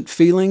unpleasant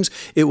feelings.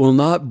 It will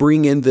not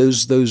bring in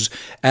those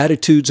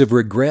attitudes of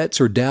regrets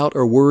or doubt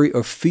or worry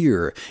or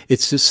fear.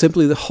 It's just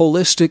simply the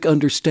holistic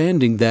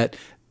understanding that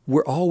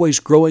we're always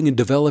growing and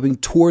developing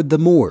toward the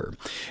more.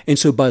 And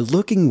so by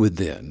looking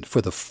within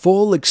for the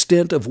full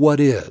extent of what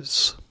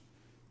is,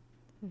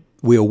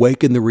 we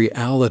awaken the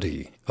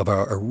reality of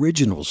our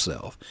original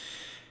self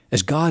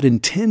as God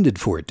intended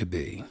for it to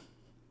be.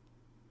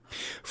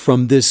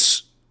 From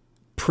this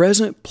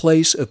present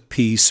place of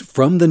peace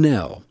from the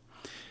now,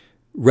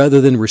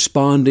 rather than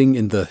responding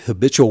in the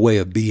habitual way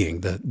of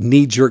being, the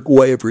knee-jerk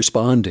way of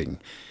responding,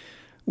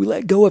 we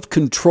let go of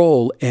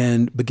control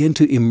and begin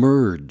to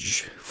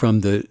emerge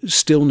from the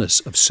stillness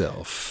of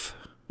self.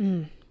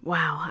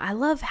 Wow. I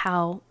love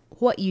how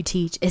what you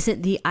teach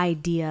isn't the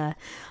idea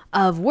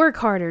of work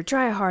harder,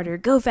 try harder,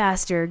 go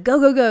faster,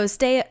 go,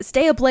 stay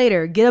up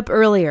later, get up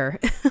earlier.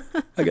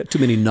 I got too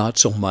many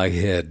knots on my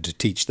head to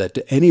teach that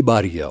to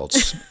anybody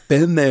else.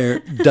 Been there,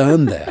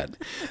 done that.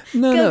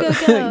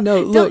 Go.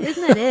 No, look.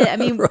 Isn't that it? I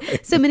mean,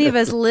 Right. so many of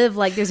us live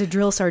like there's a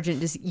drill sergeant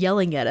just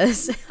yelling at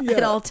us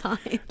at all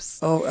times.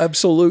 Oh,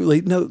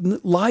 absolutely. No,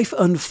 life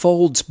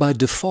unfolds by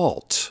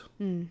default.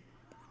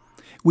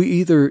 We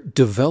either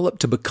develop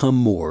to become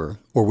more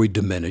or we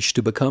diminish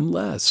to become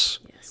less.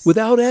 Yes.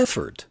 Without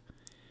effort,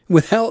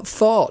 without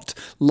thought,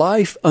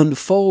 life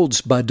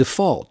unfolds by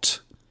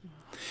default.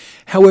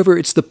 However,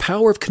 it's the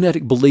power of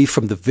kinetic belief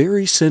from the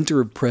very center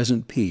of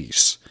present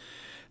peace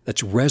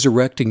that's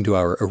resurrecting to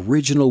our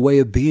original way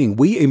of being.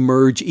 We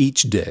emerge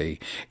each day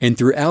and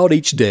throughout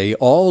each day,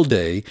 all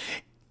day,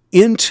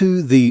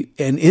 into the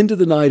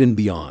night and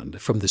beyond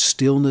from the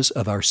stillness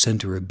of our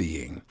center of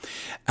being.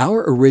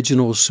 Our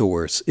original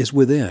source is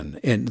within,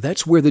 and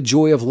that's where the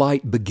joy of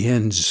light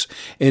begins.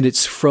 And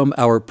it's from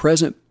our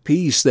present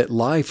peace that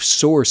life's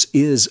source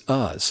is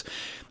us.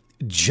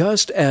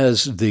 Just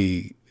as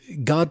the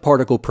God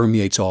particle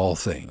permeates all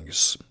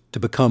things to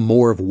become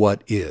more of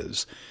what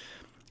is,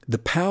 the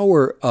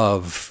power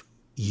of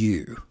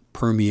you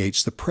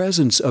permeates the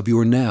presence of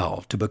your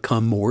now to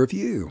become more of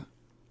you.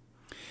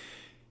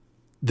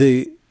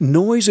 The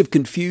noise of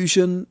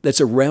confusion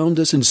that's around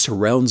us and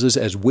surrounds us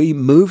as we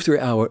move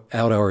throughout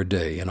our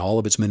day in all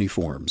of its many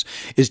forms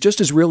is just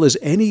as real as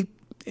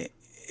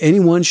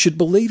anyone should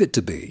believe it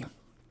to be,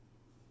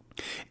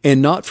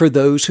 and not for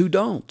those who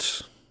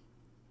don't.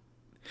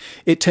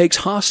 It takes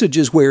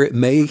hostages where it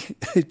may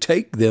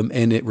take them,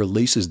 and it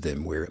releases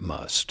them where it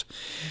must.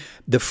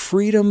 The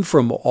freedom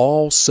from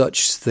all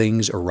such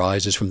things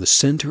arises from the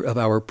center of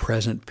our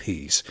present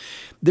peace.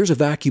 There's a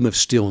vacuum of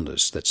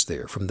stillness that's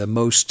there from the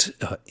most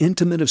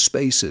intimate of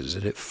spaces,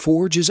 and it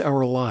forges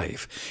our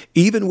life,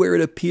 even where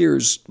it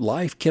appears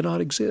life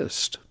cannot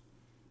exist.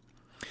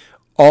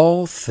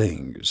 All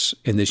things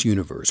in this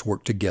universe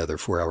work together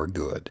for our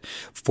good,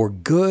 for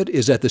good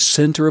is at the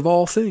center of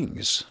all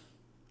things.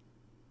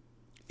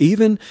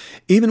 Even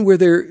where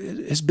there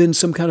has been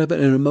some kind of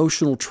an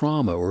emotional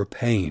trauma or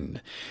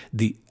pain,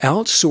 the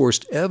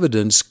outsourced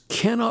evidence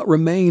cannot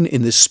remain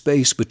in the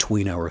space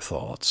between our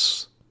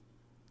thoughts.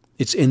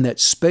 It's in that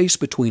space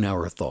between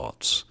our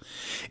thoughts.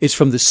 It's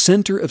from the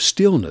center of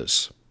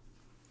stillness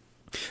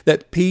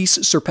that peace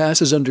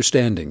surpasses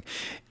understanding.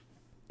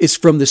 It's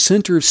from the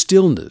center of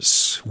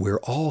stillness where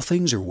all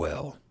things are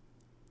well,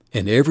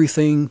 and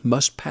everything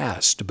must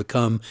pass to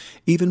become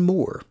even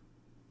more.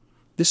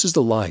 This is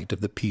the light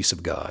of the peace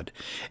of God.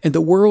 And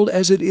the world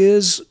as it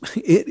is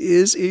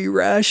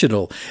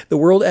irrational. The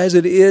world as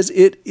it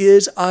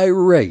is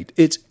irate.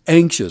 It's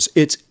anxious.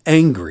 It's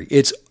angry.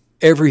 It's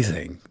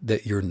everything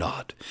that you're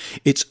not.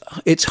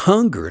 It's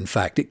hunger, in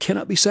fact. It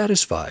cannot be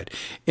satisfied.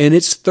 And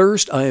its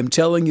thirst, I am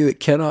telling you, it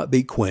cannot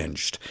be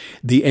quenched.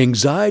 The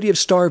anxiety of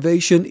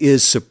starvation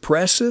is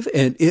suppressive,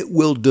 and it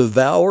will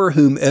devour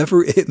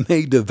whomever it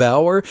may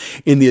devour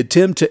in the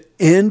attempt to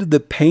end the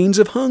pains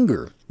of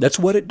hunger. That's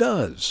what it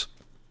does.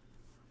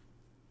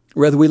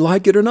 Whether we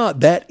like it or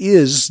not, that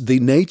is the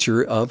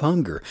nature of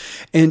hunger.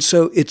 And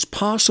so it's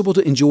possible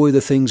to enjoy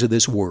the things of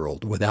this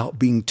world without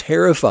being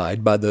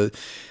terrified by the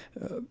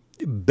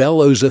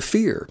bellows of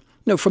fear.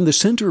 No, from the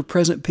center of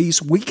present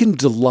peace, we can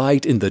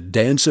delight in the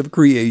dance of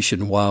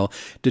creation while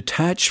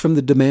detached from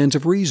the demands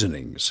of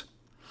reasonings.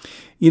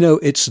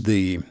 It's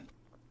the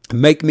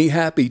make me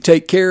happy,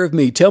 take care of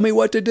me, tell me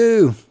what to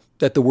do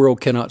that the world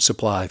cannot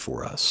supply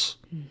for us.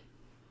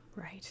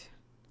 Right.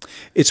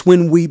 It's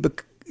when we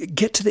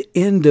get to the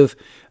end of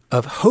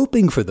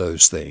hoping for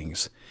those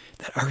things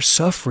that our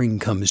suffering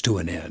comes to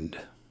an end.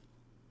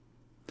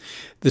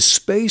 The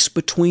space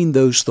between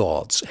those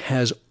thoughts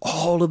has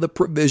all of the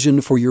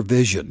provision for your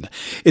vision.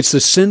 It's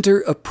the center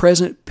of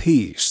present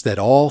peace that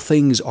all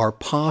things are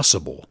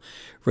possible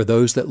for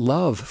those that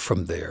love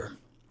from there.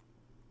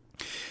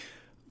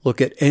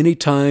 Look, at any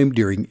time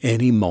during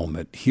any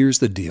moment, here's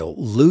the deal.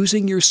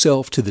 Losing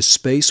yourself to the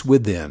space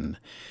within,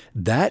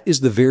 that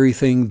is the very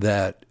thing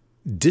that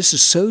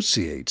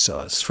disassociates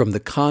us from the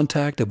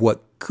contact of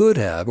what could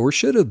have or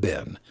should have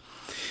been.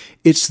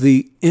 It's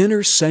the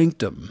inner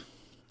sanctum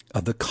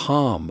of the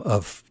calm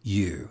of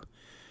you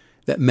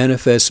that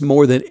manifests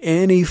more than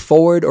any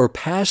forward or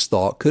past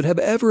thought could have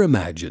ever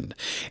imagined.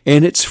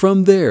 And it's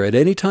from there, at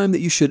any time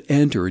that you should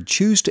enter or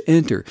choose to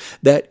enter,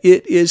 that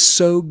it is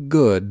so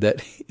good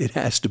that it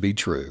has to be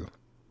true.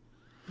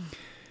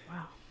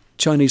 Wow.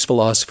 Chinese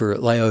philosopher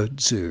Lao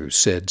Tzu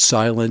said,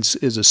 silence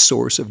is a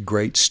source of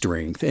great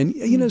strength. And,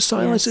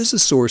 silence is a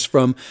source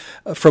from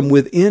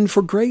within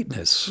for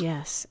greatness.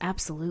 Yes,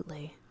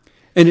 absolutely.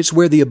 And it's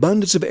where the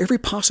abundance of every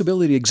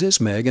possibility exists,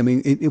 Meg. I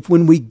mean,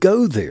 when we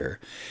go there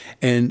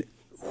and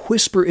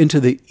whisper into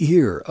the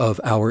ear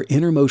of our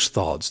innermost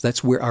thoughts,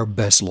 that's where our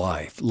best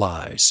life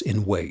lies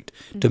in wait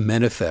to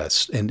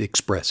manifest and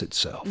express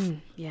itself.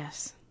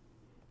 Yes.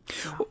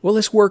 Well,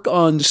 let's work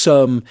on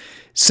some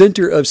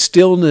center of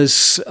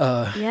stillness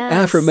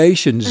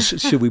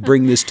affirmations. Should we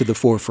bring this to the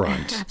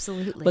forefront?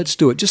 Absolutely. Let's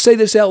do it. Just say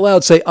this out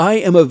loud. Say, I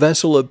am a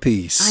vessel of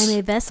peace. I'm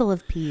a vessel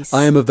of peace.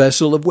 I am a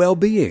vessel of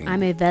well-being.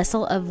 I'm a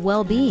vessel of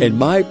well-being. And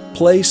my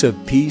place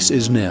of peace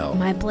is now.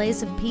 My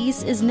place of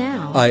peace is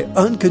now. I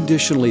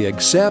unconditionally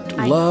accept,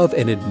 love,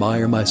 and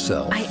admire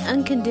myself. I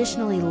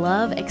unconditionally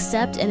love,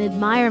 accept, and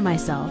admire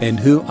myself. And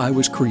who I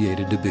was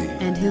created to be.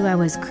 And who I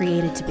was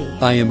created to be.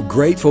 I am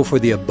grateful for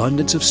the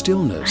abundance of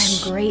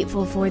stillness. I'm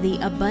grateful for the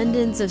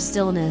abundance of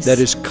stillness that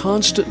is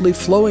constantly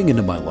flowing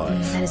into my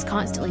life. That is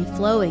constantly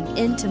flowing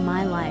into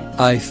my life.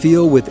 I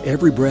feel with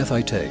every breath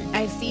I take.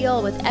 I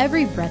feel with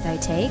every breath I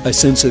take a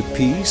sense of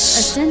peace.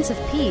 A sense of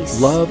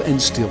peace. Love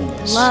and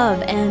stillness.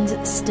 Love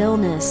and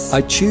stillness.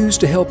 I choose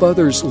to help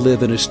others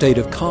live in a state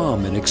of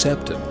calm and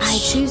acceptance. I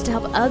choose to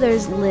help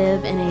others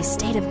live in a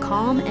state of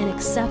calm and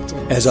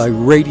acceptance. As I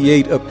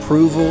radiate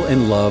approval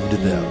and love to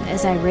them.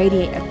 As I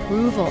radiate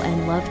approval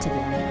and love to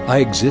them. I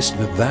exist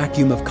in a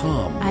vacuum of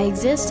calm. I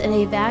exist in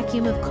a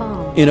vacuum of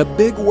calm. In a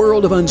big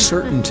world of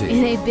uncertainty.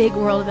 In a big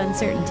world of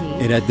uncertainty.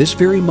 And at this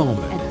very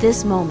moment. At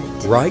this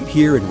moment. Right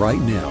here and right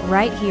now.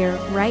 Right here,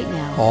 right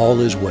now. All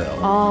is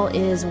well. All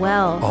is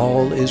well.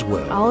 All is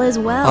well. All is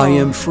well. I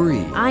am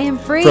free. I am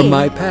free. From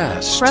my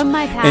past. From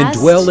my past. And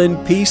dwell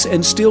in peace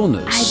and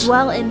stillness. I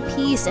dwell in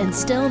peace and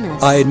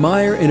stillness. I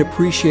admire and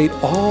appreciate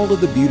all of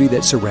the beauty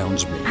that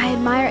surrounds me. I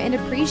admire and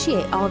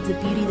appreciate all of the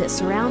beauty that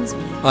surrounds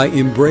me. I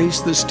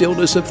embrace the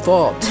stillness of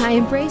thought. I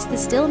embrace the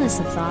stillness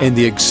of thought. And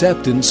the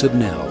acceptance of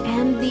now.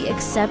 And the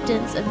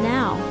acceptance of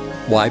now.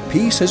 Why,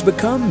 peace has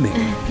become me.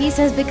 Peace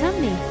has become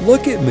me.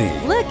 Look at me.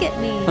 Look at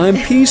me. I'm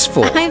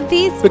peaceful. I'm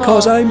peaceful.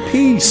 Because I'm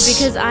peace.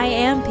 Because I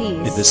am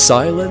peace. And the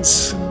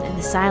silence.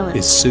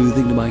 Is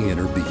soothing to my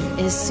inner being.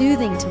 Is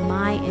soothing to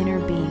my inner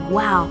being.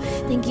 Wow.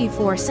 Thank you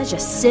for such a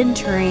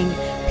centering,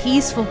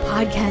 peaceful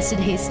podcast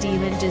today,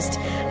 Stephen.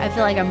 I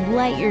feel like I'm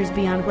light years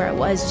beyond where I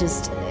was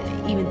just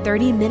even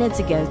 30 minutes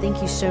ago.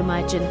 Thank you so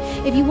much. And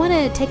if you want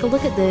to take a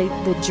look at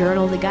the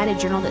journal, the guided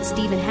journal that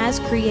Stephen has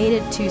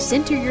created to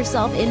center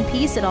yourself in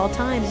peace at all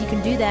times, you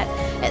can do that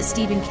at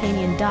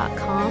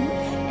StephenCanyon.com.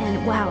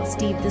 And wow,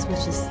 Steve, this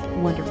was just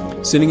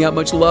wonderful. Sending out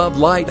much love,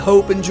 light,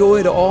 hope, and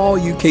joy to all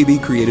UKB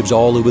creatives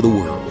all over the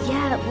world.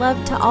 Yeah,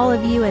 love to all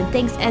of you. And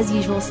thanks as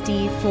usual,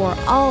 Steve, for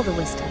all the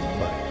wisdom.